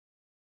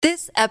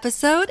This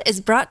episode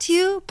is brought to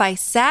you by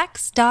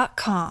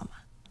Sax.com.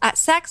 At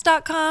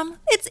Sax.com,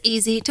 it's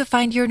easy to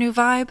find your new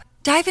vibe.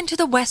 Dive into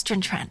the Western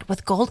trend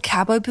with gold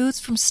cowboy boots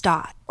from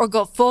Stott, or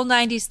go full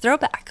 90s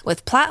throwback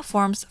with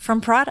platforms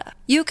from Prada.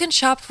 You can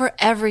shop for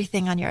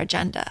everything on your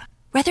agenda,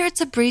 whether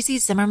it's a breezy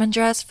Zimmermann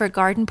dress for a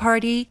garden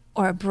party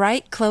or a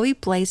bright Chloe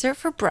blazer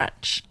for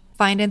brunch.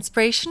 Find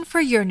inspiration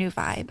for your new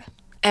vibe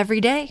every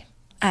day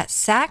at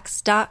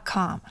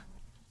Sax.com.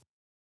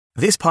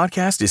 This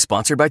podcast is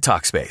sponsored by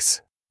Talkspace.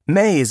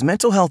 May is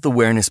Mental Health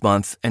Awareness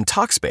Month, and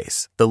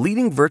Talkspace, the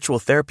leading virtual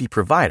therapy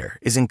provider,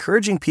 is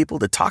encouraging people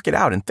to talk it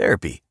out in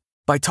therapy.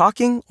 By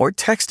talking or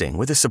texting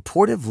with a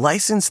supportive,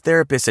 licensed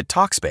therapist at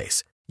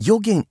Talkspace, you'll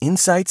gain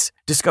insights,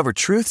 discover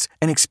truths,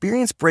 and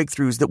experience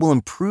breakthroughs that will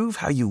improve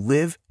how you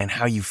live and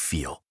how you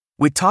feel.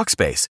 With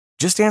Talkspace,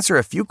 just answer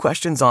a few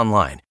questions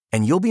online,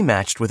 and you'll be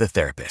matched with a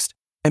therapist.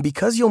 And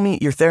because you'll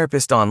meet your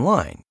therapist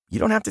online, you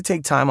don't have to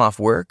take time off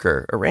work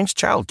or arrange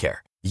childcare.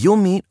 You'll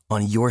meet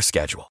on your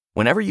schedule,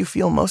 whenever you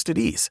feel most at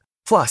ease.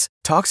 Plus,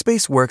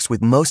 Talkspace works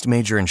with most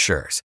major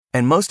insurers,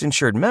 and most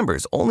insured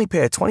members only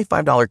pay a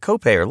 $25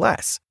 copay or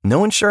less.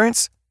 No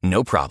insurance?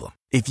 No problem.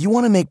 If you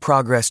want to make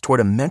progress toward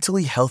a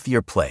mentally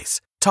healthier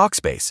place,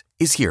 Talkspace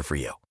is here for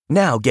you.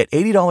 Now get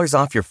 $80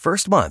 off your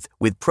first month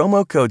with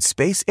promo code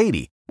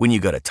SPACE80 when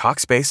you go to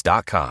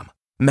Talkspace.com.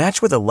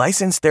 Match with a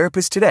licensed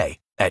therapist today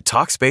at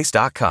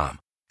Talkspace.com.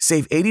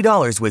 Save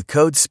 $80 with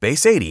code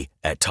SPACE80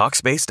 at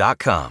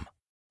Talkspace.com.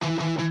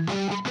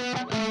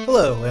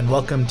 Hello, and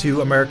welcome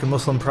to American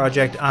Muslim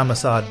Project. I'm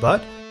Asad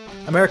Butt.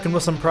 American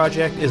Muslim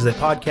Project is a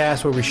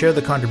podcast where we share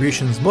the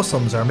contributions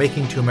Muslims are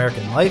making to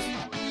American life.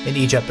 In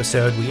each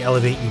episode, we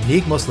elevate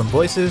unique Muslim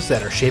voices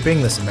that are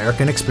shaping this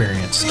American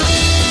experience.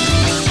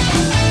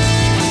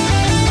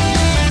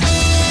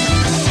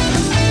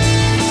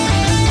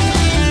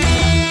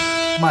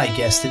 My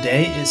guest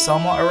today is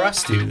Salma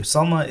Arastu.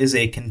 Salma is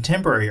a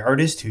contemporary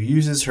artist who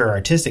uses her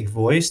artistic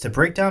voice to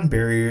break down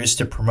barriers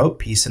to promote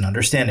peace and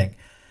understanding.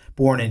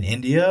 Born in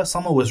India,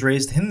 Salma was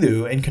raised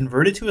Hindu and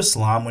converted to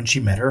Islam when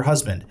she met her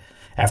husband.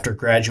 After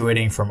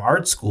graduating from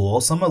art school,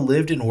 Salma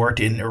lived and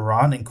worked in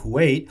Iran and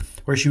Kuwait,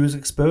 where she was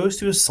exposed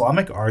to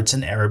Islamic arts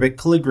and Arabic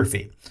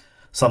calligraphy.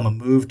 Salma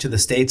moved to the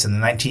States in the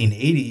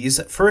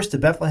 1980s, first to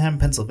Bethlehem,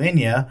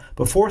 Pennsylvania,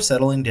 before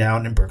settling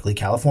down in Berkeley,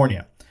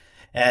 California.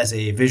 As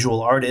a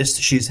visual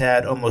artist, she's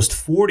had almost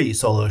 40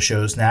 solo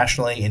shows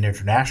nationally and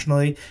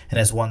internationally and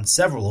has won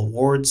several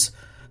awards.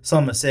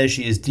 Salma says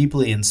she is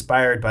deeply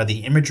inspired by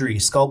the imagery,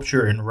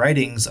 sculpture, and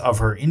writings of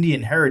her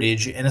Indian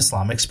heritage and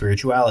Islamic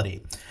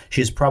spirituality.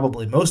 She is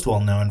probably most well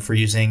known for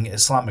using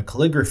Islamic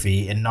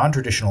calligraphy in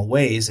non-traditional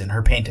ways in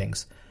her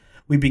paintings.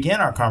 We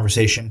began our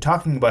conversation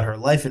talking about her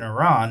life in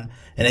Iran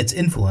and its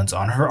influence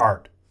on her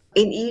art.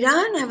 In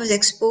Iran, I was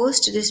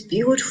exposed to this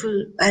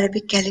beautiful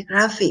Arabic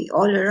calligraphy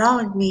all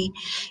around me.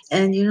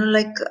 And,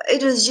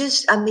 it was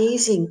just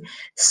amazing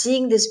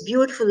seeing this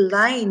beautiful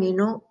line,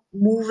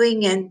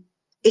 moving, and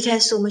it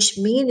has so much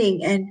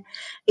meaning and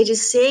it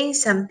is saying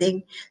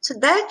something. So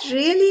that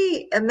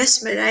really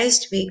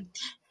mesmerized me.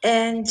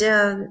 And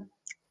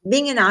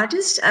being an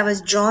artist, I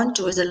was drawn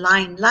towards the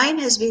line. Line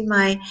has been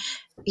my,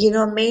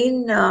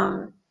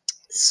 main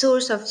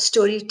source of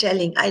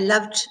storytelling. I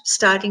loved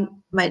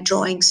starting my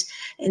drawings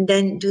and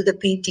then do the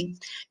painting.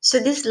 So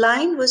this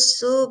line was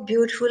so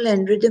beautiful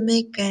and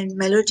rhythmic and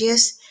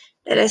melodious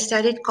that I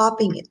started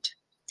copying it.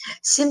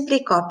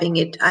 Simply copying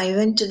it. I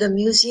went to the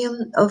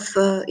Museum of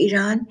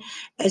Iran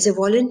as a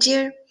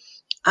volunteer.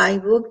 I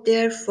worked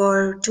there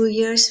for 2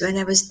 years when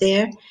I was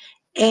there.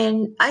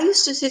 And I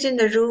used to sit in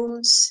the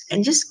rooms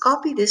and just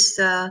copy this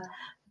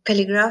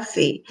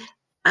calligraphy.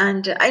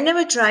 And I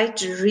never tried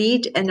to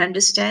read and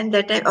understand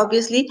that time,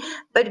 obviously,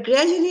 but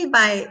gradually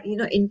by,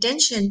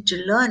 intention to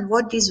learn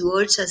what these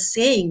words are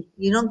saying,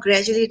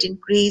 gradually it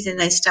increased and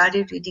I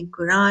started reading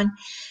Quran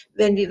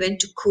when we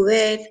went to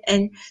Kuwait.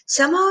 And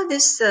somehow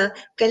this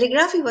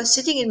calligraphy was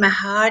sitting in my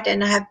heart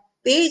and I have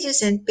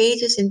pages and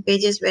pages and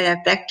pages where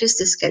I practiced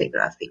this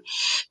calligraphy.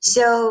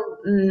 So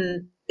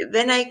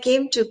when I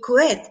came to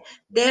Kuwait,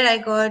 there I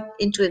got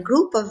into a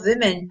group of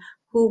women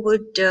who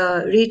would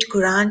read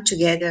Quran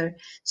together.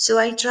 So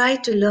I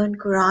tried to learn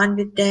Quran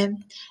with them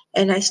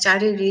and I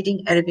started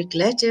reading Arabic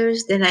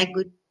letters. Then I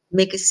could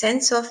make a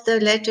sense of the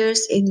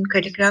letters in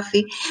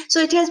calligraphy. So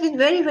it has been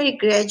very, very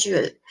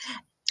gradual.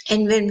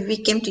 And when we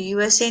came to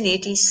USA in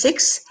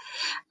 86,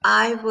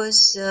 I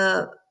was,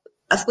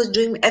 of course,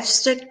 doing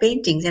abstract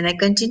paintings and I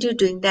continued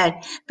doing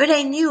that. But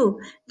I knew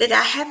that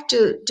I have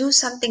to do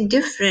something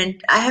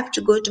different. I have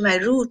to go to my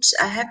roots.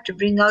 I have to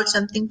bring out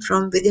something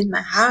from within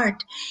my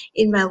heart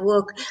in my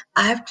work.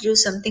 I have to do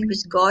something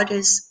which God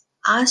has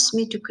asked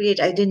me to create.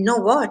 I didn't know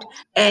what.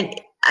 And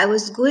I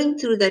was going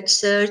through that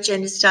search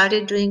and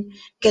started doing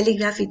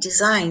calligraphy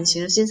designs,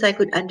 since I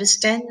could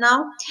understand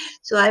now.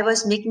 So I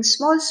was making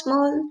small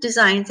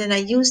designs and I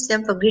used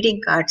them for greeting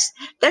cards.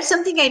 That's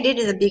something I did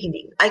in the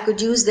beginning. I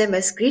could use them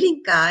as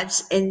greeting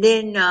cards and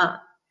then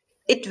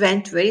it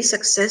went very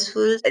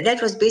successful.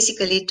 That was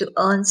basically to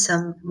earn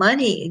some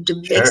money, to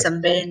make Sure.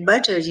 some bread and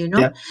butter,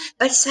 Yeah.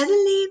 But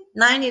suddenly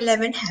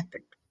 9/11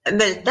 happened.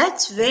 Well,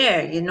 that's where,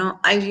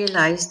 I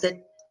realized that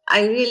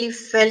I really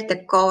felt the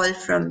call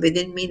from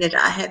within me that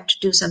I have to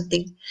do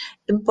something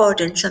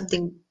important,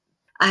 something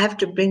I have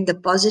to bring the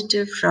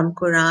positive from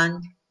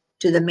Quran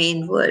to the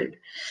main world.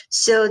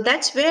 So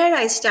that's where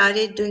I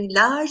started doing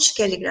large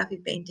calligraphy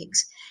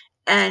paintings.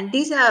 And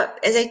these are,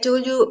 as I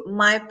told you,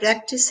 my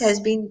practice has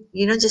been,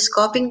 just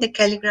copying the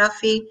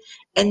calligraphy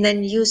and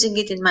then using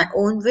it in my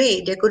own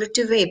way,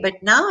 decorative way.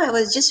 But now I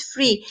was just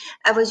free.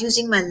 I was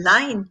using my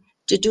line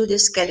to do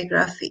this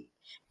calligraphy.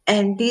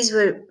 And these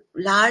were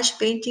large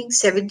paintings,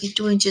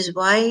 72 inches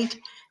wide,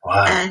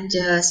 Wow. and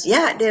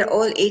yeah, they're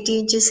all 80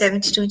 inches,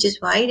 72 inches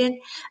wide. And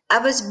I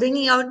was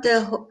bringing out the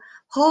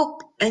hope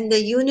and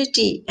the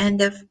unity and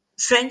the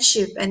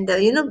friendship and the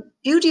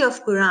beauty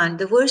of Quran,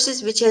 the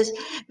verses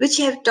which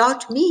have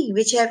taught me,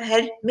 which have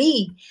helped me,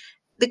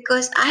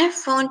 because I have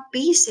found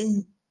peace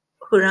in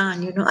Quran.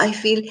 I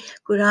feel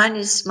Quran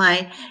is my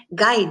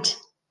guide.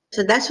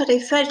 So that's what I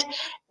felt.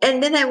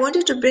 And then I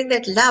wanted to bring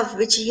that love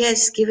which he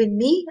has given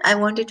me, I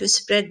wanted to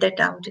spread that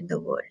out in the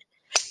world.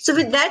 So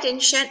with that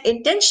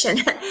intention,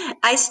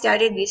 I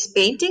started these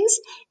paintings,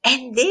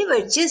 and they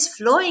were just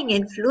flowing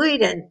and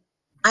fluid. And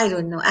I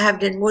don't know, I have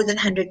done more than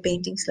 100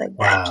 paintings like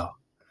that. Wow.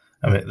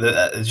 I mean,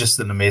 it's just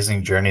an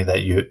amazing journey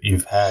that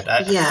you've had.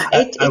 Yeah,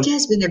 I, it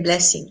has been a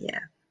blessing. Yeah.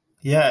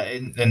 yeah,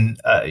 and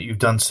you've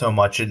done so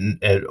much in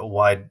a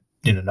wide,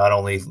 not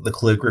only the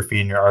calligraphy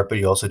in your art, but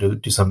you also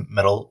do some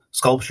metal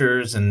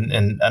sculptures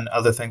and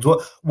other things.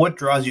 What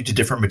draws you to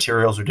different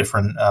materials or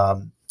different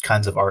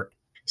kinds of art?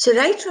 So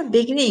right from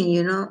beginning,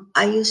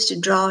 I used to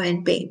draw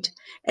and paint,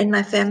 and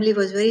my family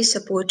was very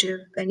supportive.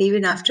 And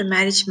even after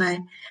marriage, my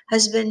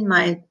husband,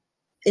 my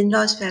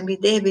in-laws family,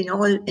 they have been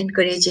all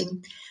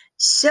encouraging.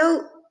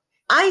 So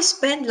I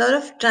spend a lot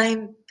of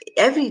time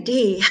every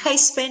day. I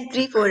spend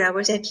 3-4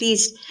 hours at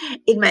least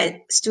in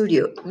my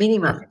studio,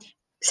 minimum,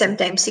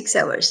 sometimes 6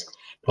 hours.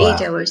 Eight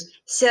Wow. hours.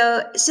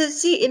 So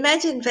see,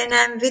 imagine when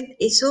I'm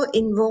so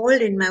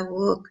involved in my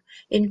work,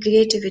 in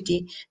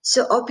creativity.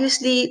 So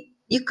obviously,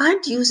 you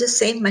can't use the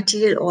same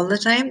material all the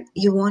time.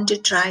 You want to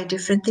try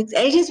different things.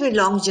 It has been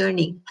a long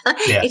journey.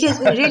 Yeah. It has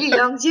been really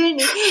long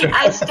journey. Sure.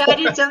 I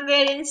started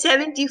somewhere in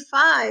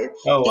 75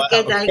 Oh,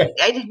 because wow. Okay.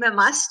 I did my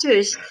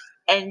master's,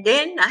 and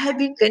then I have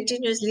been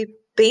continuously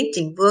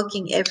painting,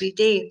 working every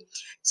day.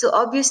 So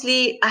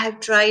obviously, I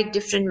have tried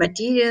different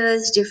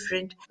materials,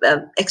 different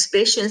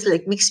expressions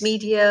like mixed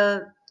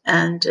media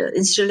and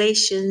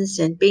installations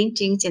and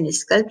paintings and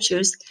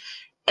sculptures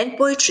and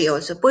poetry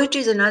also.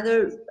 Poetry is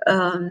another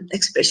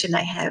expression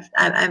I have.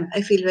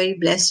 I feel very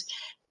blessed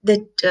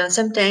that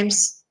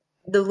sometimes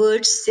the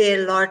words say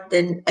a lot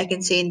than I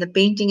can say in the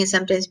painting, and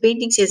sometimes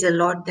painting says a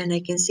lot than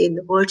I can say in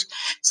the words.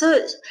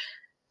 So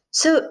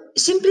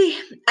simply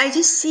I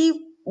just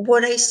see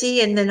what I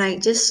see, and then I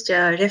just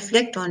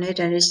reflect on it,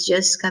 and it's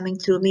just coming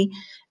through me.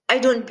 I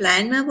don't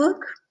plan my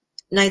work,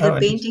 neither Oh,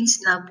 interesting. paintings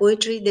nor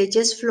poetry. They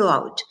just flow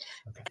out.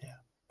 Okay.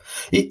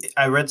 Yeah.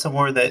 I read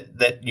somewhere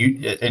that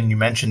you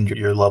mentioned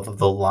your love of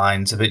the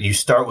lines of it. You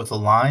start with the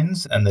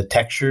lines and the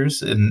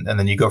textures, and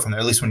then you go from there.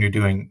 At least when you're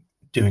doing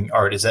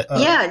art, is that?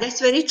 Yeah,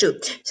 that's very true.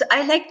 So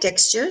I like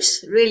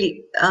textures,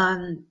 really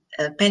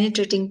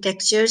penetrating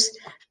textures.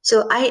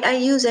 So I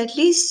use at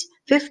least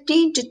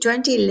 15 to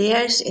 20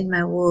 layers in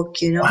my work,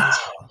 Wow.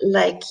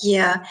 like,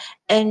 yeah.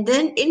 And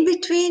then in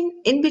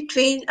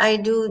between, I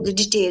do the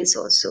details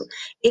also.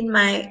 In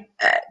my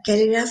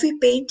calligraphy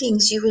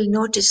paintings, you will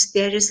notice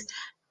there is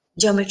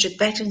geometric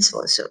patterns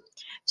also.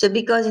 So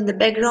because in the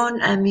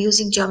background, I'm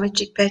using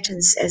geometric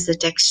patterns as the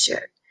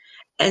texture,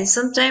 and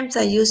sometimes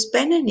I use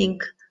pen and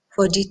ink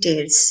for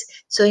details.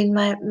 So in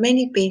my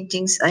many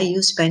paintings, I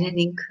use pen and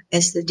ink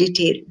as the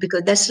detail,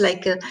 because that's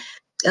like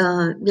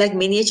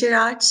miniature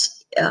arts.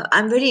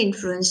 I'm very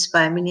influenced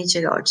by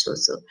miniature arts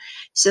also.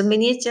 So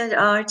miniature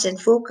arts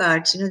and folk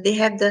arts, they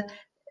have the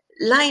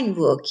line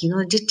work,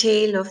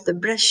 detail of the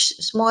brush,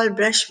 small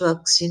brush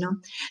works.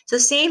 So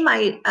same,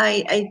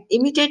 I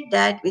imitate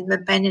that with my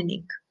pen and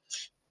ink.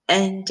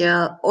 And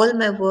all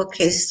my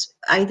work is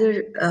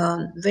either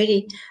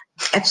very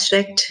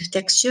abstract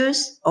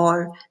textures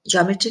or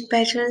geometric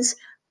patterns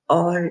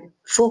or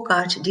folk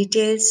art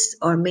details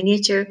or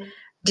miniature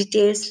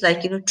details,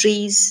 like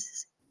trees.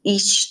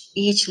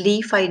 Each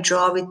leaf I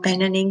draw with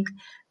pen and ink,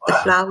 the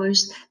Wow.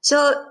 flowers.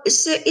 So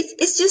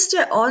it's just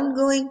an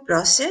ongoing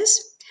process.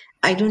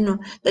 I don't know,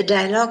 the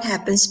dialogue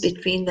happens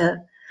between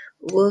the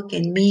work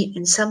and me,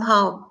 and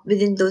somehow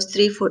within those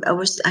 3-4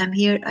 hours I'm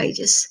here, I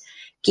just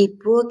keep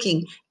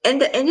working,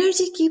 and the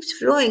energy keeps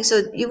flowing.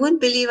 So you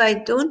won't believe I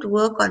don't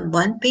work on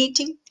one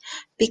painting,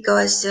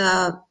 because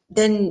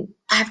then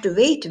I have to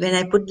wait when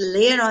I put the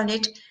layer on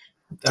it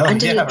Oh,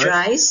 until yeah. it Right.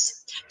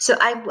 dries. So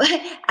I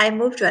I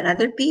move to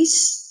another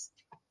piece,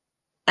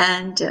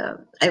 and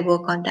I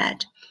work on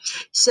that.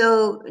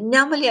 So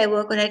normally I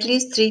work on at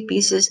least 3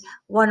 pieces,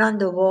 one on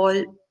the wall,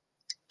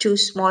 two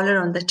smaller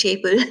on the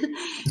table.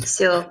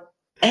 So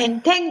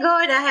And thank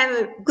God I have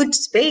a good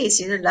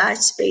space, large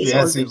space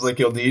Yeah, it seems always.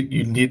 like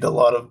you need a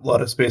lot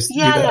of space to do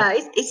Yeah, that.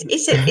 yeah.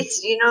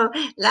 It's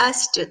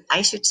last,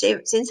 I should say,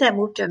 since I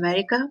moved to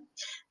America,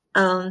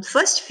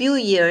 first few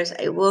years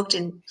I worked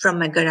in from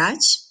my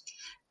garage.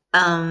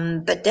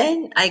 But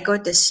then I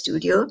got a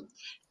studio,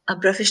 a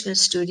professional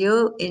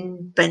studio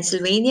in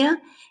Pennsylvania,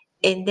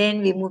 and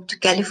then we moved to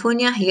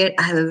California. Here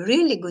I have a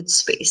really good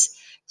space.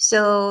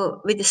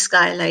 So with the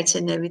skylights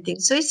and everything.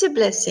 So it's a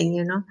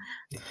blessing.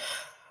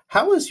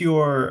 How has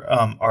your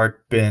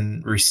art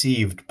been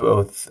received,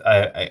 both,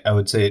 I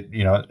would say,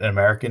 in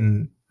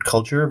American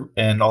culture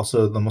and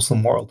also the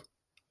Muslim world?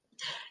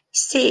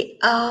 See,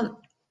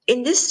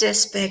 in this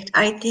respect,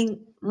 I think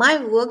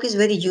my work is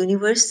very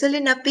universal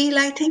in appeal,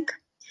 I think.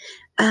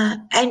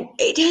 And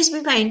it has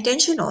been my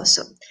intention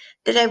also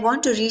that I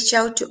want to reach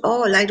out to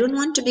all. I don't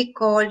want to be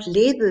called,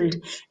 labeled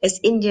as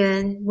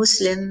Indian,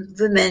 Muslim,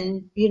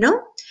 women,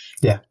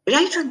 Yeah.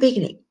 right from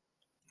beginning.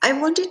 I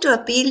wanted to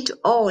appeal to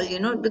all,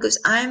 because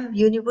I'm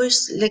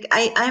universal. Like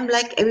I'm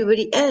like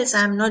everybody else.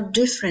 I'm not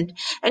different.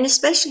 And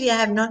especially I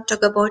have not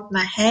talked about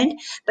my hand,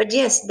 but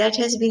yes, that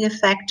has been a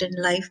fact in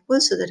life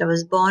also that I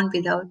was born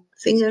without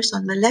fingers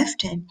on my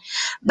left hand.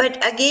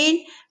 But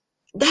again,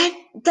 that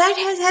that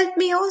has helped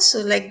me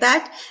also, like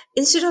that.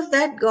 Instead of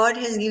that, God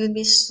has given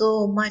me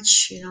so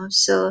much.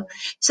 So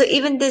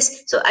even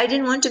this, so I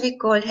didn't want to be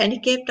called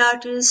handicapped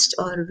artist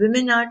or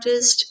women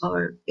artist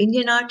or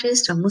Indian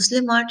artist or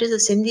Muslim artist or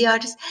Sindhi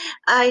artist.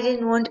 I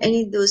didn't want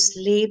any of those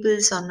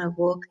labels on my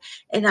work,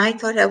 and I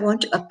thought I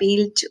want to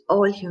appeal to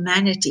all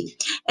humanity.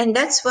 And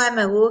that's why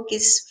my work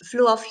is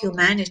flow of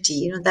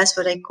humanity. That's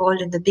what I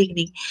called in the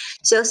beginning.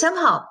 So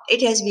somehow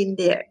it has been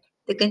there,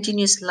 the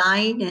continuous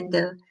line and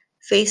the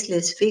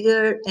faceless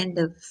figure and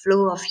the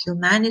flow of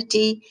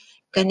humanity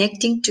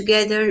connecting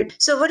together.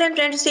 So what I'm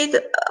trying to say,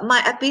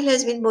 my appeal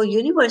has been more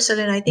universal,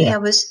 and I think Yeah. I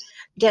was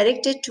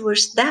directed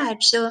towards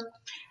that. So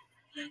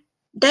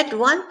that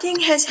one thing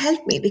has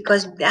helped me,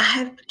 because I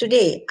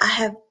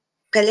have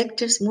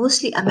collectors,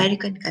 mostly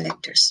American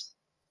collectors.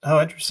 Oh,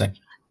 interesting.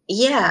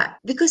 Yeah,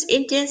 because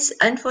Indians,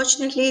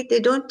 unfortunately, they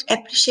don't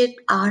appreciate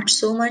art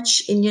so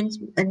much, Indians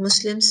and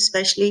Muslims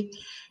especially.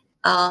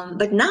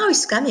 But now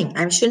it's coming.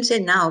 I shouldn't say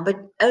now, but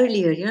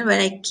earlier,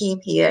 when I came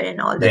here and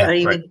all that, Yeah, or right.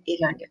 even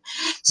Iran.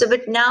 So,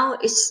 but now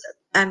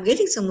I'm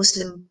getting some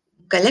Muslim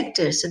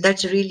collectors, so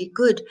that's really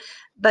good.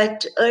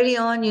 But early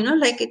on,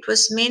 like it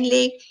was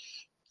mainly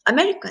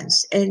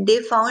Americans, and they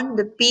found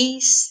the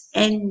peace,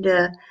 and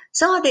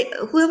somehow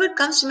whoever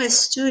comes to my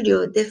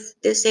studio,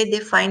 they say they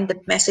find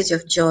the message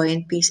of joy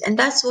and peace, and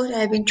that's what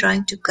I've been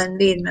trying to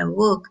convey in my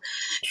work.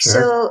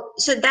 Sure.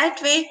 So that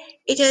way,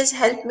 it has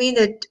helped me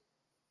that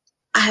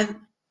I have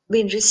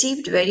been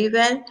received very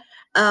well.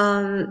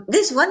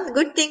 There's one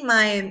good thing.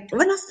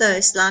 One of the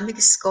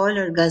Islamic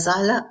scholar,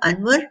 Ghazala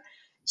Anwar,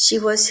 she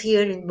was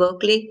here in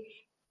Berkeley,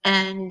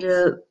 and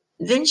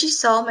when she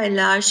saw my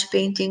large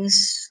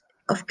paintings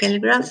of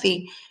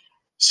calligraphy,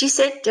 she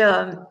said,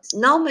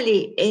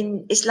 normally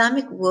in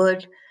Islamic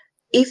world,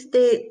 if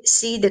they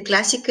see the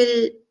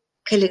classical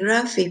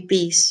calligraphy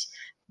piece,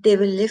 they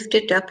will lift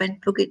it up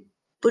and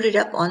put it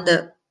up on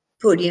the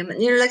podium,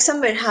 like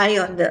somewhere high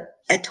on the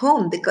at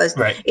home, because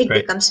Right, it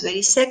right. becomes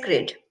very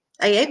sacred.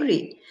 I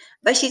agree.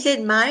 But she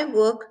said my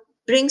work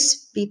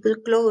brings people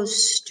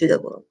close to the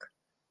work.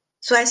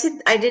 So I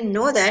said I didn't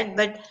know that,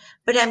 but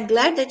I'm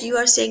glad that you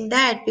are saying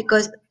that,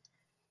 because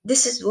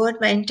this is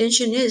what my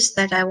intention is,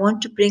 that I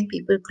want to bring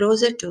people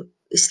closer to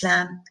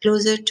Islam,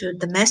 closer to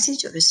the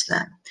message of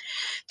Islam.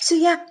 So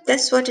yeah,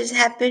 that's what has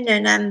happened,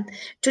 and I'm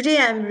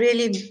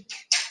really,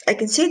 I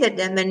can say that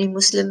there are many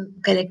Muslim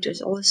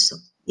collectors also.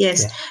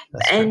 Yes, Yeah,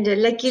 that's great.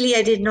 and luckily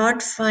I did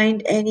not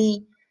find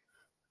any.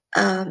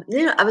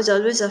 I was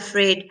always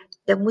afraid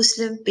the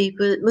Muslim,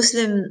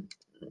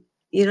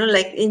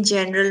 like in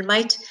general,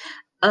 might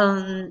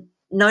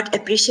not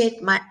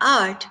appreciate my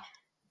art,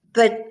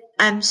 but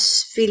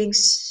feeling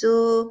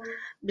so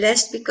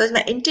blessed because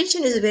my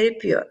intention is very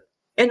pure,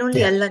 and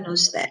only Yeah, Allah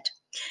knows that.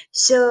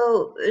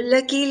 So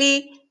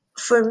luckily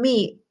for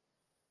me,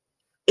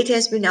 it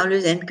has been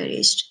always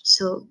encouraged.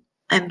 So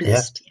I'm yeah,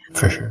 blessed. Yeah.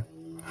 for sure.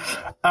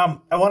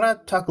 I want to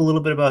talk a little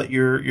bit about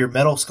your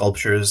metal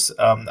sculptures.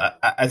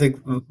 I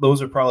think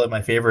those are probably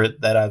my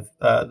favorite that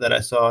I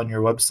saw on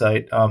your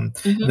website.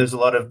 Mhm. There's a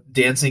lot of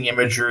dancing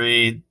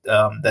imagery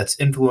that's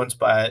influenced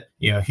by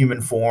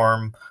human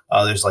form.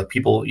 There's like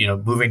people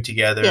moving Yeah.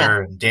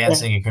 together and Yeah.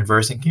 dancing and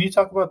conversing. Can you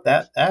talk about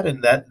that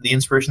and the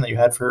inspiration that you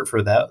had for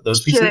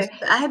those Sure. pieces?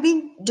 I have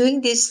been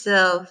doing these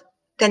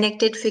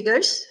connected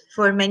figures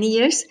for many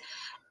years,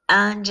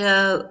 and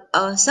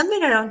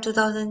somewhere around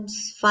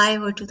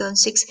 2005 or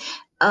 2006,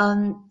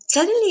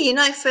 suddenly,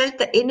 I felt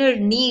the inner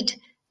need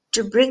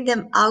to bring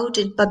them out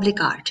in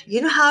public art.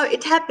 You know how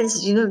it happens,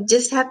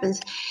 just happens.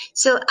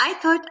 So I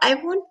thought I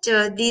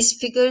want these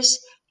figures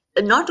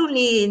not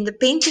only in the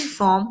painting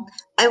form,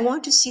 I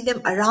want to see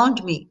them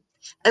around me.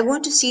 I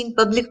want to see in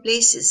public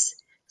places.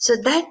 So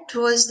that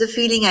was the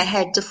feeling I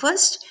had. The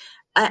first,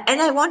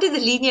 and I wanted the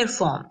linear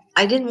form.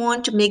 I didn't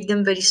want to make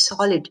them very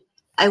solid.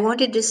 I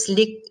wanted this,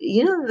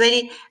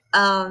 very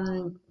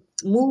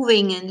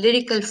moving and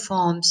lyrical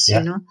forms,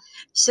 Yeah.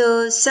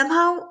 So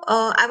somehow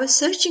I was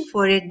searching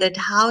for it, that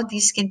how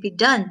these can be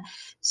done.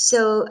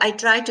 So I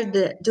tried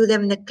to do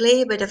them in the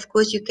clay, but of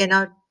course you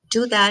cannot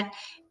do that.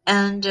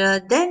 And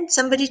then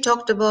somebody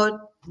talked about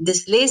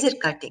this laser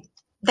cutting.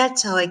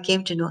 That's how I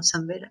came to know,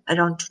 somewhere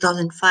around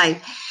 2005,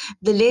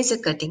 the laser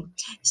cutting.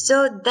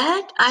 So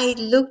that I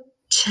looked,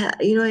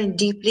 in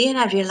deeply, and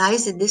I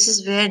realized that this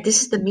is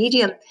the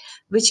medium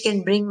which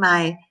can bring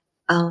my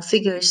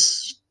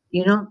figures,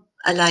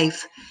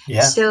 alive.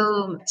 Yeah.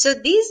 So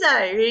these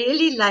are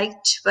really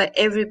liked by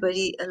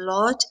everybody a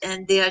lot,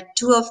 and there are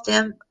two of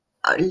them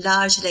are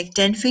large, like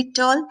 10 feet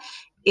tall,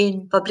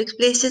 in public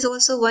places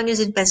also. One is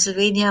in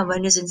Pennsylvania,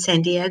 one is in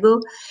San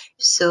Diego.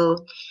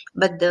 So,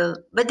 but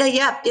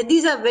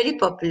these are very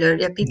popular.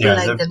 Yeah, people Yeah.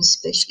 like They're them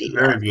especially.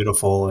 Yeah. very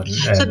beautiful.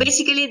 So And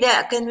basically, they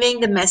are conveying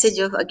the message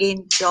of,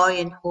 again, joy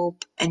and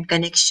hope and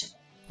connection.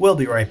 we'll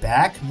be right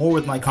back. More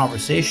with my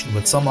conversation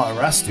with Salma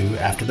Arastu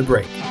after the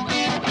break.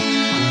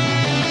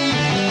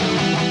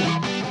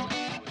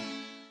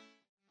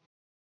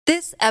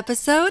 This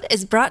episode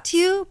is brought to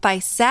you by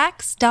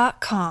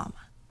Sax.com.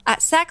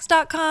 At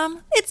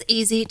Sax.com, it's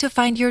easy to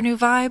find your new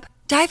vibe.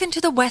 Dive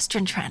into the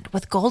Western trend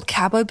with gold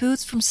cowboy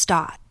boots from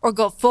Stott, or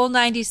go full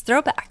 90s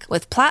throwback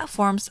with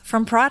platforms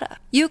from Prada.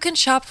 You can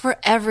shop for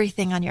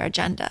everything on your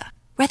agenda,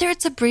 whether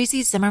it's a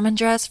breezy Zimmermann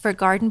dress for a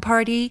garden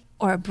party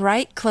or a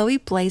bright Chloe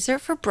blazer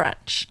for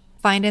brunch.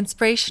 Find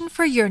inspiration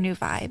for your new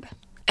vibe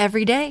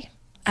every day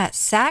at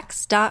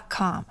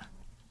Sax.com.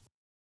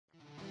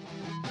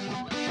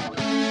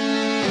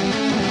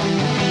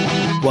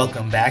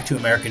 Welcome back to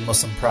American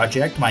Muslim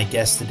Project. My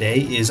guest today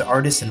is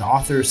artist and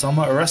author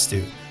Salma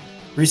Arastu.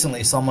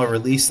 Recently, Salma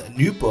released a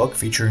new book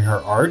featuring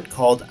her art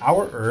called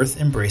Our Earth,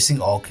 Embracing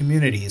All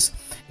Communities.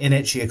 In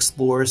it, she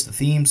explores the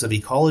themes of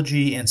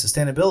ecology and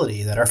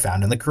sustainability that are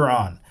found in the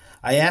Quran.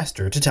 I asked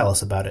her to tell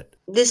us about it.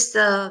 This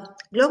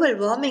global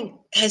warming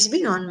has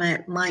been on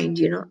my mind,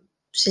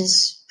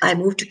 since I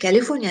moved to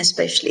California,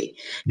 especially.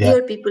 Yeah.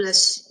 Here, people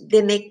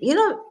they make,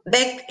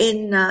 back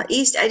in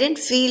East, I didn't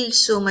feel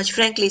so much,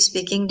 frankly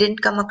speaking,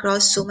 didn't come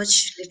across so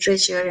much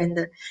literature and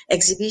the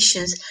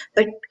exhibitions.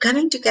 But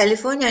coming to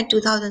California in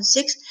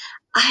 2006,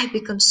 I have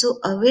become so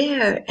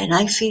aware, and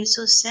I feel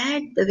so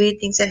sad the way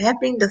things are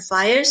happening, the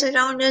fires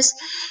around us.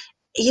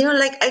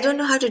 Like, I don't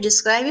know how to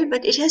describe it,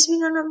 but it has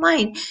been on my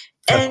mind.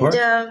 Of And course.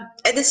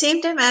 at the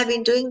same time, I have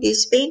been doing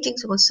these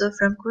paintings also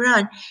from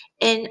Quran,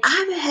 and I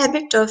have a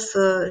habit of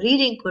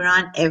reading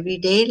Quran every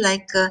day,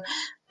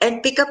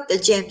 and pick up the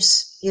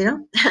gems. Yeah.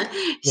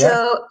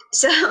 So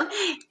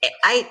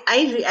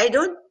I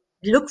don't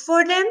look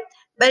for them,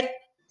 but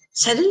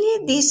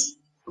suddenly these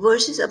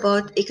verses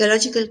about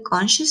ecological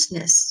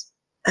consciousness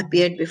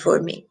appeared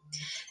before me,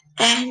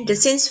 and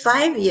since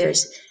 5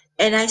 years,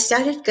 and I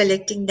started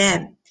collecting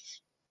them,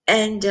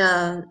 and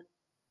I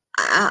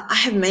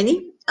have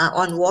many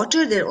on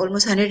water. There are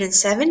almost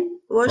 107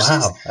 verses.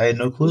 Wow. I had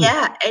no clue.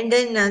 Yeah, and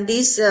then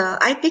these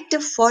I picked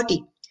up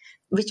 40,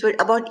 which were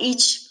about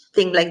each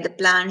thing, like the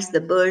plants,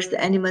 the birds,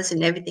 the animals,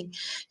 and everything.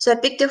 So I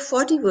picked up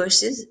 40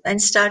 verses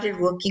and started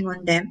working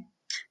on them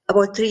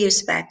about 3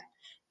 years back.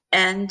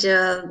 And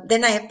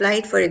then I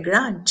applied for a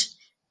grant,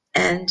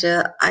 and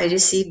I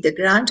received the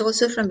grant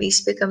also from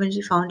East Bay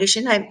Community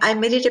Foundation. I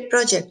made it a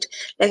project.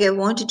 Like, I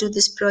want to do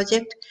this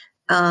project,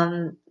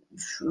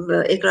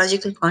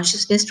 ecological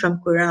consciousness from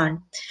Quran.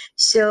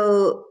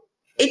 So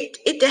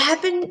it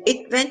happened.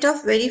 It went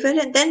off very well,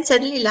 and then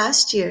suddenly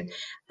last year,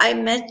 I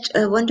met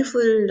a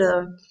wonderful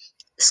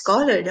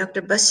scholar,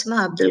 Dr.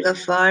 Basma Abdul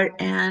Ghaffar,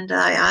 and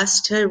I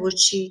asked her would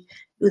she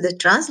do the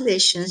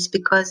translations,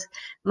 because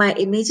my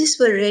images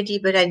were ready,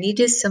 but I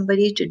needed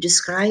somebody to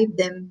describe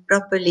them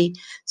properly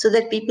so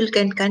that people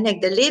can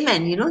connect. The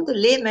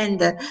layman,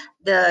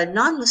 the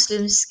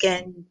non-Muslims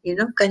can,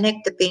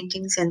 connect the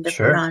paintings and the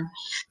Sure. Quran.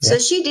 Yeah. So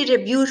she did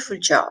a beautiful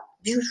job.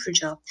 Beautiful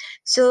job.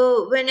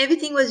 So when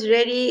everything was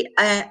ready,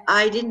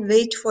 I didn't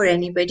wait for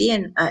anybody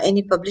and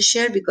any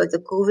publisher, because the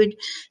COVID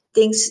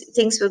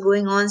things were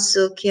going on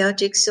so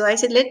chaotic. So I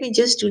said, let me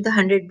just do the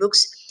 100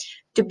 books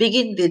to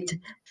begin with.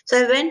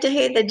 So I went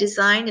ahead and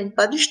designed and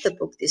published the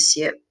book this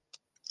year.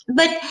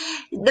 But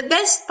the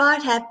best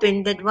part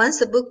happened that once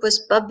the book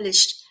was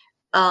published,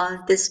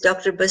 this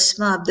Dr.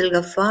 Basma Abdul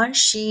Ghaffar,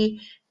 she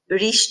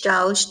reached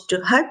out to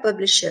her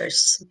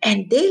publishers,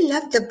 and they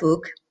loved the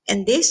book.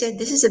 And they said,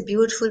 this is a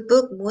beautiful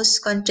book, most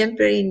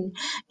contemporary,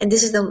 and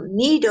this is the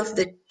need of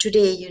the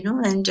today,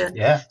 And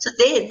Yeah. so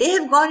they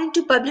have gone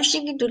into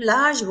publishing into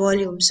large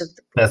volumes of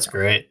the book That's now.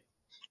 great.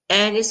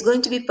 And it's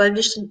going to be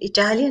published in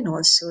Italian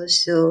also.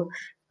 So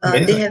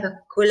they Amazing. have a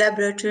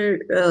collaborator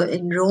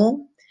in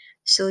Rome.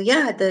 So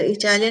yeah, the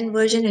Italian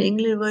version and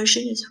English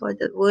version is for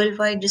the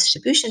worldwide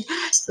distribution.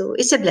 So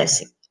it's a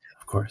blessing.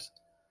 Of course.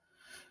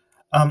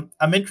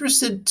 I'm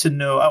interested to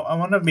know, I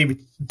want to maybe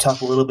talk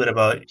a little bit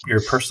about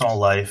your personal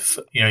life.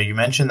 You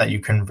mentioned that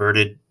you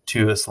converted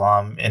to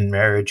Islam in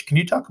marriage. Can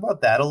you talk about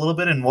that a little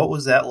bit? And what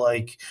was that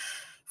like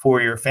for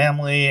your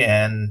family?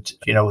 And,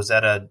 was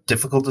that a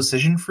difficult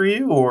decision for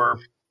you, or?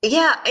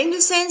 Yeah, in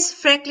a sense,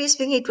 frankly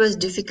speaking, it was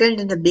difficult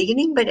in the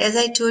beginning, but as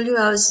I told you,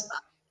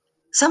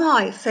 somehow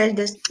I felt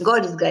that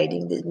God is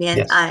guiding me,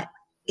 and Yes.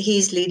 He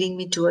is leading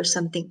me towards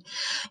something.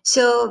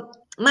 So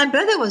my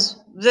brother was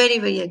very,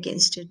 very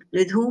against it,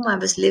 with whom I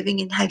was living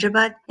in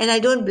Hyderabad, and I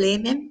don't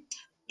blame him.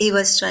 He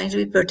was trying to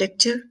be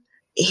protective,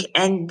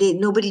 and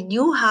nobody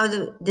knew how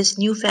this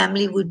new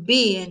family would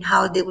be and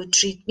how they would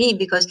treat me,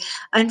 because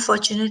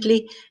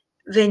unfortunately,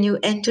 when you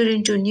enter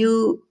into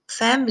new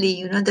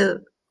family,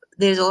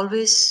 there's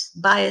always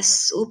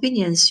biased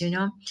opinions,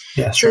 Yeah,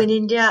 so in sure.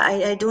 India,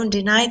 I don't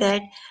deny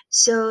that.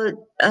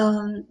 So,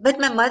 but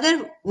my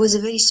mother was a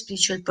very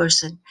spiritual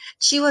person.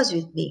 She was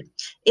with me.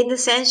 In the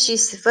sense,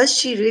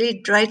 she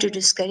really tried to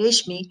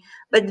discourage me.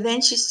 But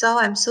when she saw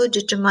I'm so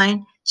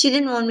determined, she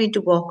didn't want me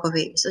to walk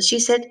away. So she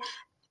said,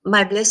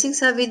 my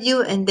blessings are with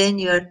you, and then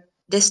your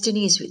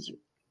destiny is with you.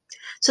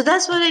 So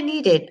that's what I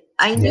needed.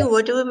 I Yeah. knew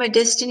whatever my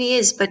destiny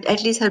is, but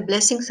at least her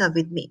blessings are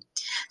with me.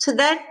 So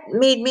that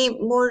made me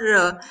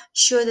more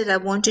sure that I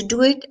want to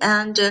do it.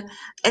 And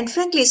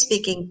frankly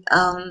speaking,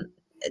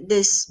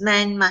 this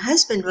man, my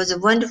husband, was a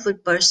wonderful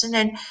person,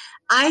 and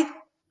I.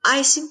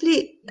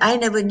 I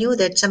never knew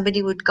that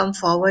somebody would come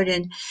forward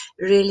and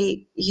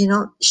really,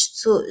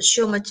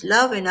 show much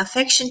love and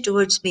affection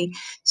towards me.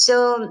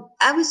 So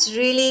I was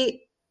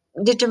really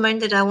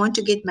determined that I want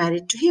to get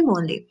married to him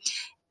only.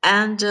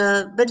 And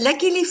but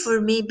luckily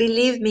for me,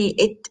 believe me,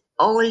 it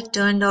all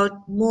turned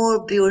out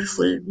more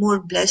beautiful, more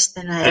blessed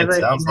than I It ever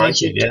sounds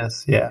like it. imagined.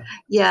 Yes. Yeah.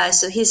 Yeah,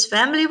 so his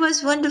family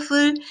was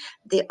wonderful.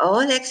 They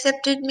all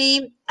accepted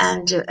me.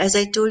 And as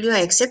I told you, I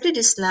accepted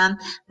Islam,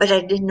 but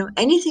I didn't know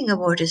anything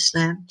about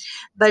Islam.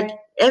 But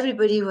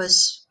everybody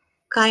was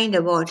kind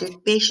about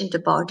it, patient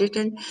about it,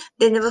 and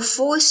they never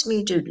forced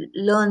me to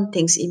learn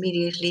things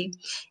immediately.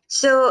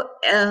 So,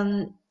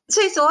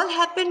 so it's all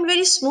happened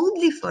very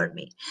smoothly for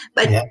me.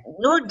 But Yeah.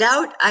 no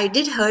doubt, I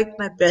did hurt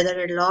my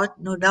brother a lot,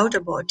 no doubt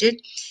about it.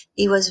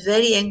 He was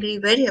very angry,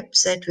 very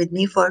upset with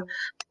me for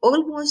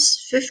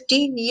almost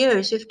 15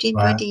 years, 15,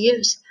 Wow. 20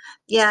 years.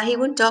 Yeah, he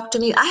wouldn't talk to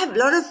me. I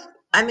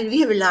mean, we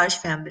have a large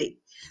family.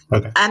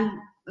 Okay.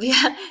 We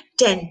are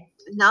 10.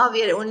 Now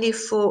we are only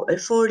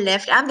four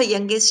left. I'm the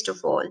youngest of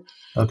all.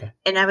 Okay.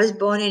 And I was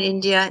born in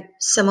India.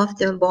 Some of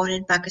them born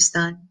in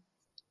Pakistan.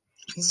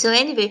 So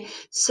anyway,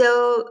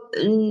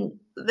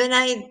 when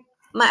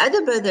my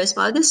other brothers,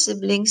 my other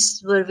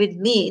siblings were with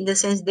me in the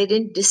sense they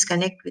didn't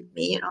disconnect with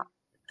me.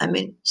 I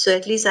mean, so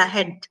at least I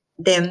had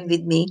them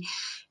with me.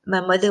 My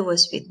mother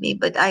was with me,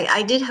 but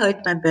I did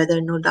hurt my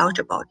brother, no doubt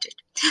about it.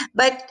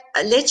 But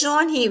later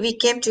on, we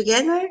came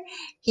together.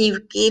 He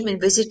came and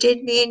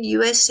visited me in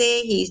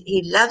USA.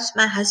 He loves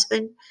my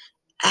husband,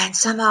 and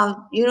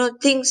somehow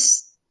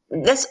things,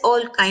 that's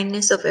all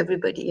kindness of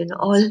everybody,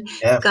 all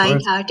Yeah, of kind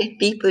course. hearted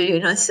people,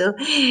 so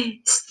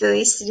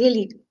it's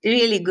really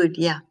really good,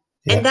 yeah.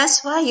 And Yeah.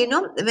 that's why,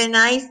 when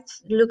I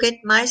look at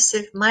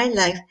myself, my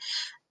life,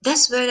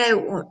 that's where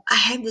I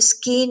have this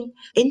keen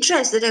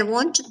interest that I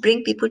want to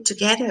bring people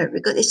together,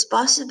 because it's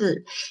possible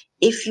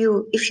if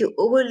you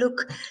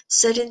overlook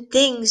certain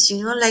things,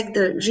 like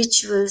the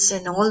rituals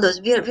and all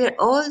those. We are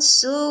all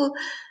so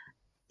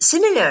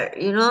similar,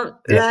 Yeah.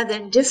 rather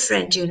than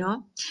different.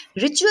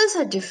 Rituals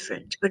are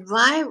different, but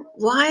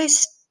why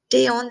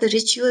stay on the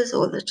rituals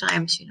all the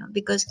times?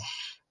 Because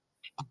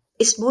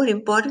it's more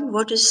important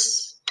what is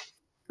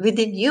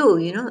within you.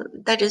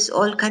 That is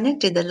all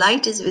connected. The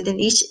light is within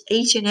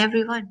each and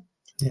every one.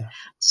 Yeah.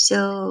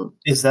 So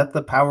Is that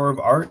the power of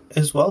art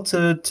as well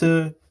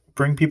to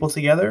bring people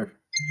together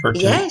or to?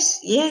 yes,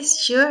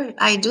 yes, sure,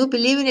 I do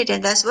believe in it,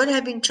 and that's what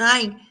I've been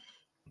trying.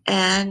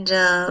 And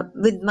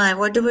with my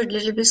whatever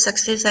little bit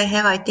success I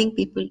have, I think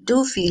people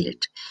do feel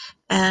it,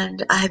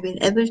 and I have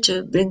been able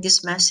to bring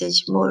this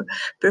message more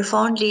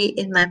profoundly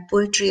in my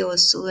poetry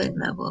also, in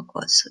my work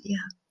also.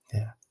 Yeah.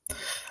 Yeah.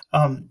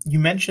 You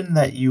mentioned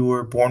that you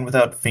were born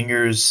without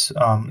fingers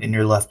in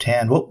your left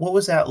hand. What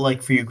was that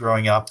like for you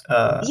growing up?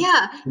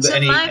 Yeah, so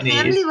my Any?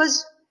 family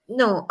was,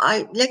 no,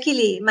 I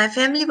luckily my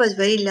family was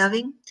very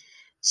loving.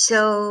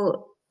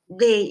 So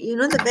they,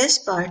 the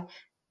best part,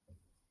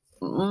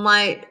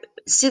 my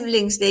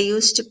siblings, they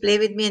used to play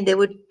with me, and they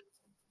would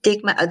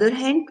take my other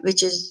hand,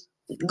 which is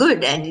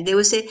good, and they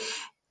would say,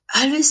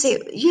 I always say,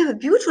 you have a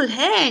beautiful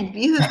hand.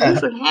 You have a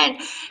beautiful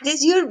hand.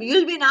 This, you'll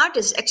be an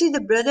artist. Actually,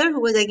 the brother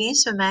who was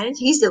against my marriage,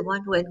 he's the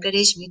one who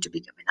encouraged me to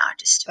become an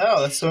artist.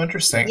 Oh, that's so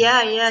interesting.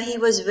 Yeah, yeah, he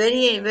was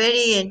very,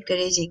 very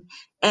encouraging.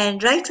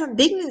 And right from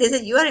beginning, they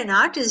said, you are an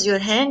artist. Your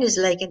hand is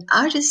like an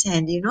artist's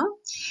hand.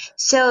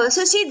 So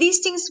see,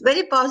 these things,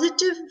 very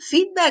positive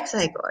feedbacks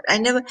I got. I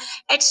never,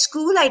 at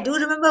school, I do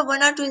remember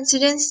one or two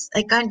incidents.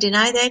 I can't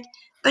deny that,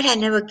 but I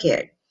never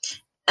cared.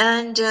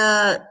 And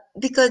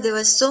because there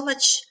was so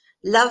much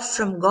love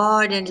from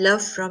God and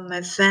love from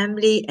my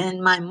family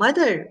and my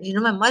mother.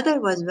 My mother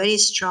was very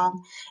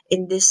strong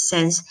in this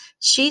sense.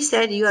 She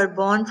said, you are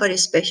born for a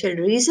special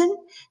reason,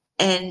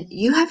 and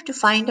you have to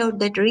find out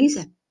that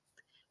reason.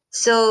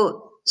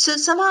 So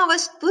somehow I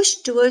was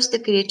pushed towards the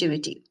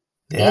creativity.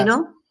 you Yeah.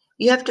 know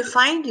you have to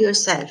find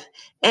yourself,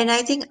 and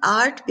I think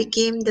art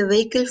became the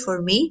vehicle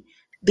for me.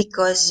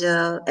 because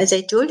as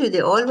I told you,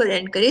 they all were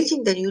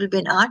encouraging that you'll be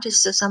an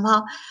artist. So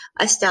somehow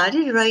I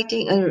started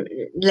writing,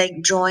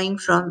 like drawing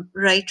from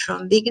right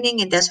from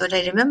beginning, and that's what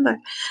I remember.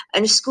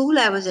 And school,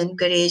 I was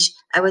encouraged.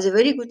 I was a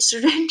very good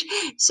student,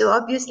 so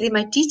obviously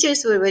my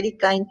teachers were very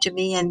kind to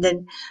me, and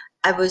then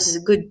I was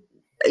good.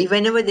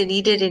 Whenever they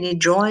needed any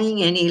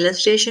drawing, any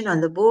illustration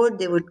on the board,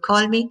 they would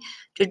call me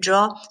to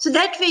draw. So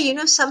that way,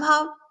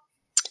 somehow.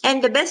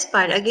 And the best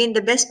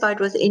part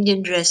was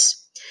Indian dress.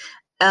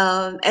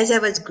 As I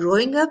was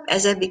growing up,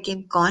 as I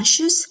became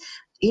conscious,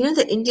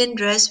 the Indian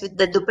dress with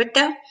the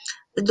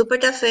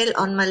dupatta fell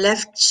on my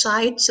left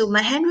side, so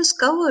my hand was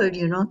covered,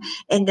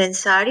 and then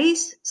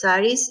saris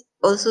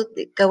also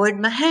covered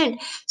my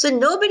hand. So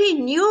nobody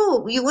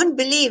knew, you wouldn't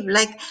believe,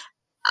 like,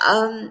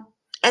 um,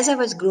 as I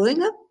was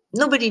growing up,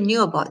 nobody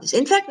knew about this.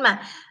 In fact, my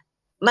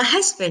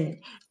husband,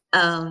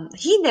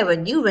 he never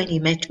knew when he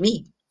met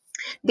me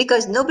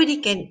because nobody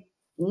can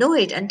know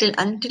it until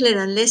and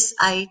unless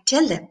I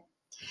tell them.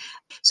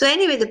 So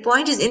anyway, the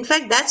point is, in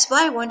fact, that's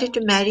why I wanted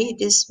to marry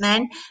this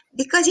man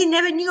because he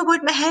never knew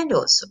about my hand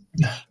also.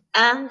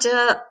 And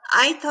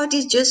I thought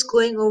he's just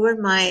going over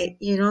my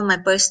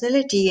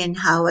personality and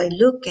how I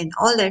look and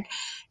all that.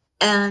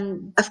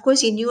 And of course,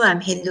 he knew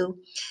I'm Hindu,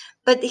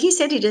 but he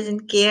said he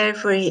doesn't care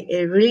for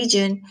a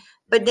religion.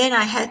 But then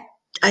I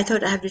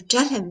thought I have to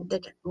tell him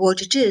that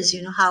what it is,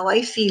 how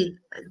I feel,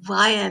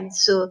 why I'm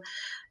so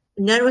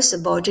nervous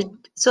about it.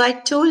 So I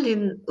told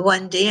him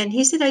one day, and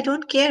he said, I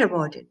don't care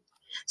about it.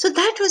 So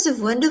that was a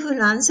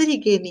wonderful answer he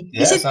gave me.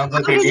 Yeah, sounds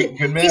like a good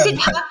He said,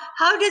 man.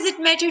 how does it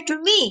matter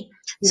to me?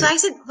 So Yeah. I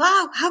said,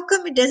 wow, how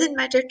come it doesn't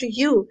matter to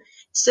you?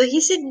 So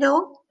he said,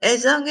 no,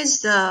 as long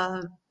as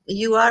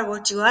you are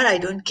what you are, I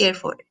don't care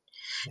for it.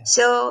 Yeah.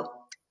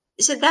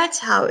 So that's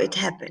how it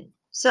happened.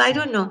 So I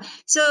don't know.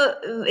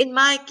 So in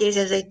my case,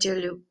 as I tell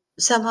you,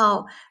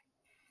 somehow,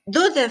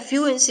 though there are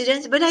few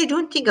incidents, but I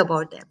don't think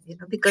about them,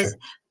 because Sure.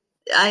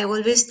 I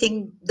always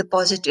think the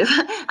positive.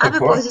 I'm Of a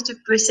course. positive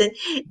person,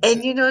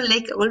 and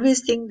like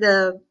always think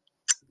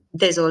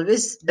there's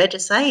always better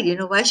side.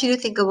 Why should you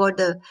think about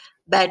the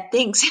bad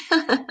things?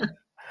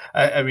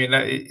 I mean,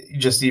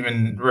 just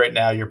even right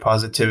now, your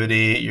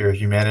positivity, your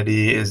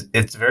humanity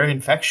it's very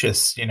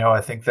infectious.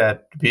 I think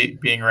that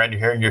being around you,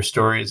 hearing your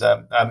stories,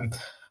 I'm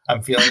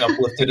feeling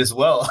uplifted as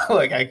well.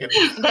 Like I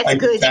That's can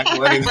good.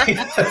 tackle anything.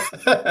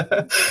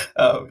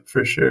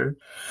 For sure.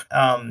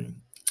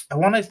 I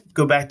want to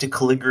go back to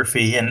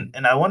calligraphy,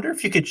 and I wonder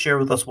if you could share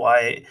with us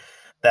why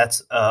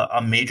that's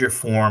a major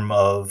form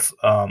of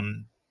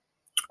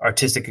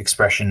artistic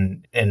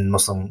expression in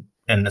Muslim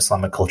and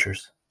Islamic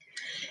cultures.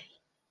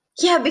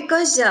 Yeah,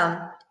 because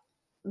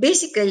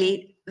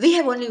basically we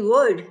have only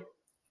word.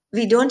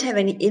 We don't have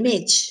any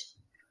image.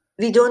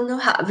 We don't know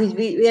how.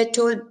 We are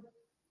told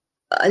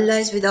Allah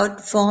is without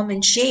form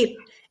and shape,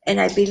 and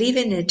I believe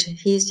in it.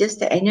 He is just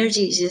the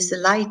energy. He's just the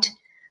light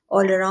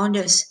all around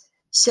us.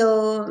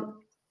 So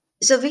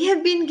we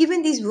have been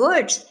given these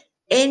words,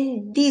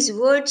 and these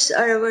words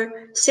are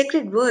our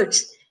sacred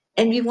words,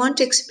 and we want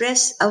to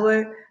express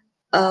our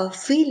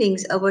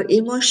feelings, our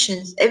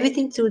emotions,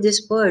 everything through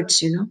these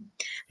words. Yeah.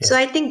 So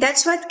I think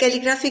that's what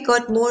calligraphy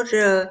got more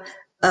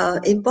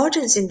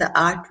importance in the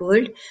art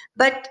world.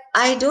 But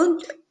I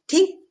don't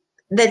think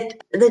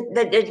that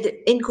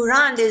in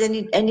Quran there's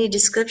any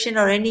description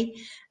or any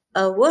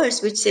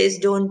verse which says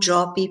don't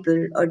draw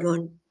people or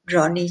don't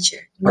draw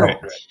nature. No. Right.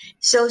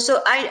 So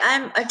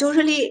I'm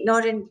totally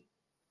not in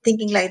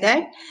thinking like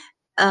that.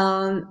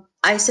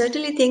 I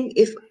certainly think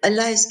if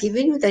Allah has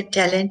given you that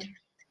talent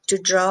to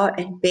draw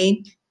and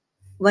paint,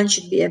 one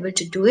should be able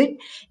to do it.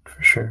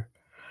 For sure.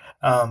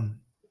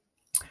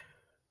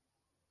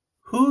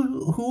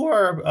 Who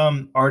are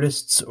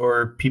artists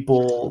or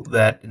people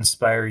that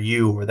inspire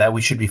you, or that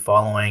we should be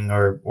following,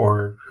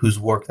 or whose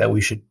work that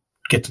we should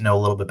get to know a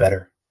little bit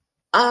better?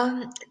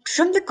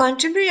 From the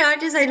contemporary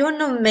artists, I don't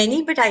know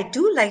many, but I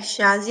do like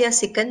Shazia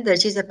Sikandar.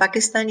 She's a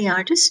Pakistani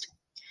artist.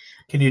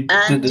 Can you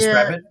And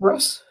describe it for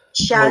us?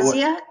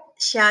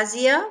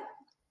 Shazia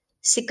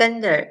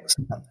Sikandar.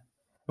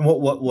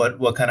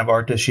 What kind of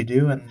art does she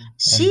do?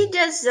 She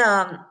does.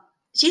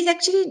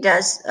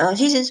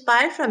 She's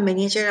inspired from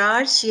miniature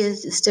art. She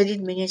has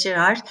studied miniature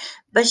art,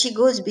 but she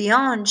goes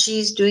beyond.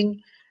 She's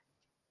doing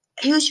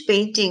huge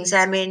paintings.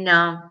 I mean,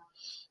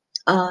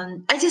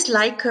 I just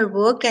like her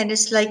work, and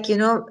it's like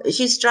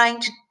she's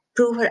trying to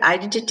prove her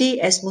identity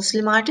as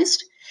Muslim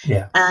artist.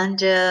 Yeah. And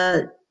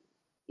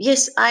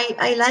yes,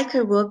 I like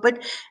her work,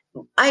 but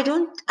I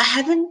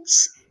haven't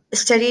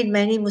studied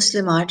many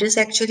Muslim artists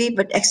actually,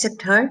 but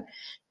except her.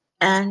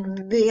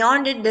 And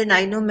beyond it, then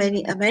I know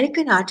many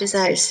American artists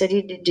I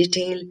studied in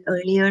detail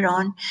earlier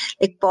on,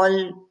 like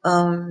Paul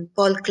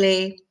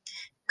Klee,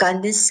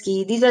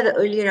 Kandinsky. These are the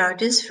earlier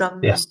artists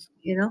from, Yes.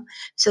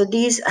 So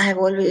these I have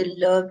always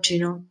loved,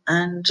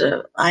 and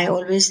I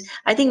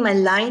think my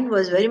line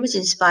was very much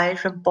inspired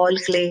from Paul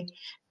Klee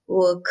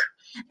work.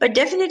 But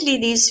definitely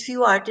these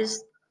few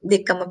artists,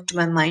 they come up to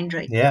my mind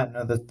right now. Yeah,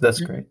 no, that's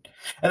great.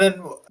 And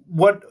then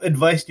what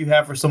advice do you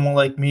have for someone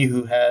like me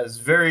who has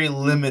very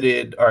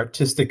limited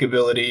artistic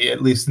ability,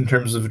 at least in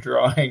terms of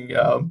drawing?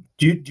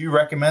 Do you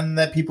recommend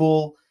that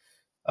people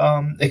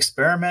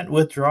experiment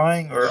with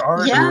drawing or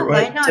art? Yeah, or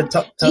why not?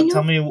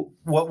 tell me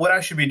what I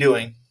should be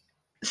doing.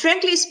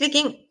 Frankly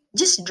speaking,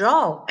 just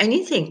draw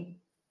anything.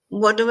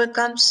 Whatever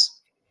comes,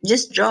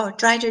 just draw.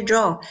 Try to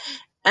draw.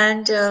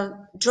 And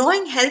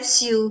drawing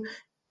helps you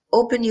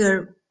open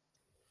your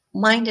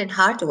mind and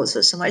heart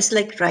also. So it's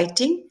like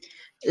writing.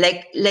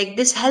 Like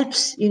this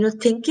helps,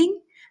 thinking.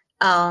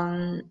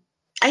 I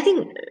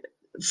think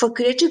for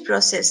creative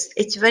process,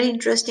 it's very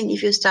interesting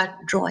if you start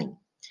drawing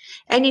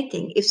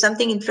anything. If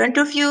something in front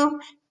of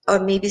you, or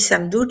maybe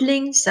some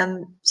doodling,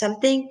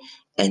 something,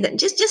 and then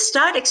just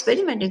start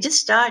experimenting. Just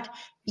start.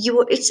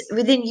 It's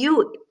within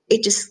you.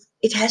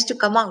 It has to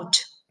come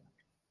out,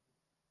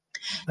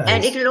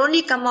 and it will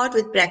only come out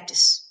with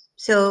practice.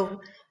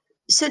 So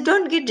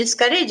don't get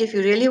discouraged. If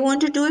you really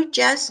want to do it,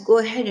 just go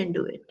ahead and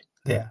do it.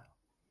 Yeah,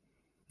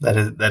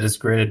 that is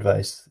great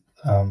advice.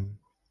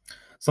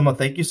 Salma,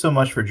 thank you so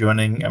much for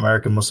joining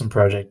American Muslim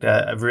Project.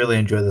 I've really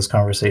enjoyed this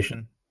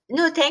conversation.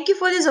 No, thank you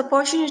for this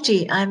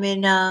opportunity. I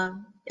mean,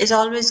 it's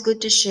always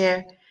good to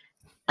share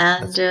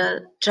and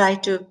try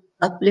to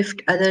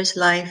uplift others'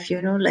 life,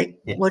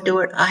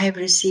 whatever I have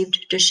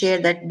received, to share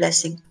that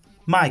blessing.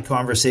 My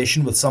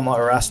conversation with Salma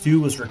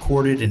Arastu was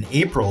recorded in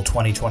April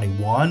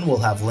 2021. We'll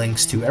have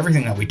links to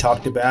everything that we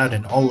talked about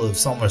and all of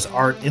Salma's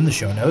art in the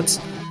show notes.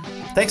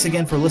 Thanks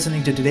again for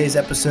listening to today's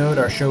episode.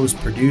 Our show is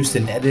produced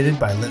and edited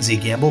by Lindsay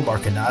Gamble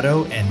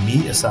Marcanato and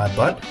me, Asad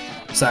Butt.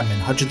 Simon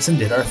Hutchinson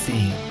did our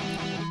theme.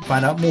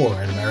 Find out more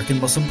at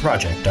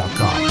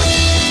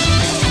AmericanMuslimProject.com.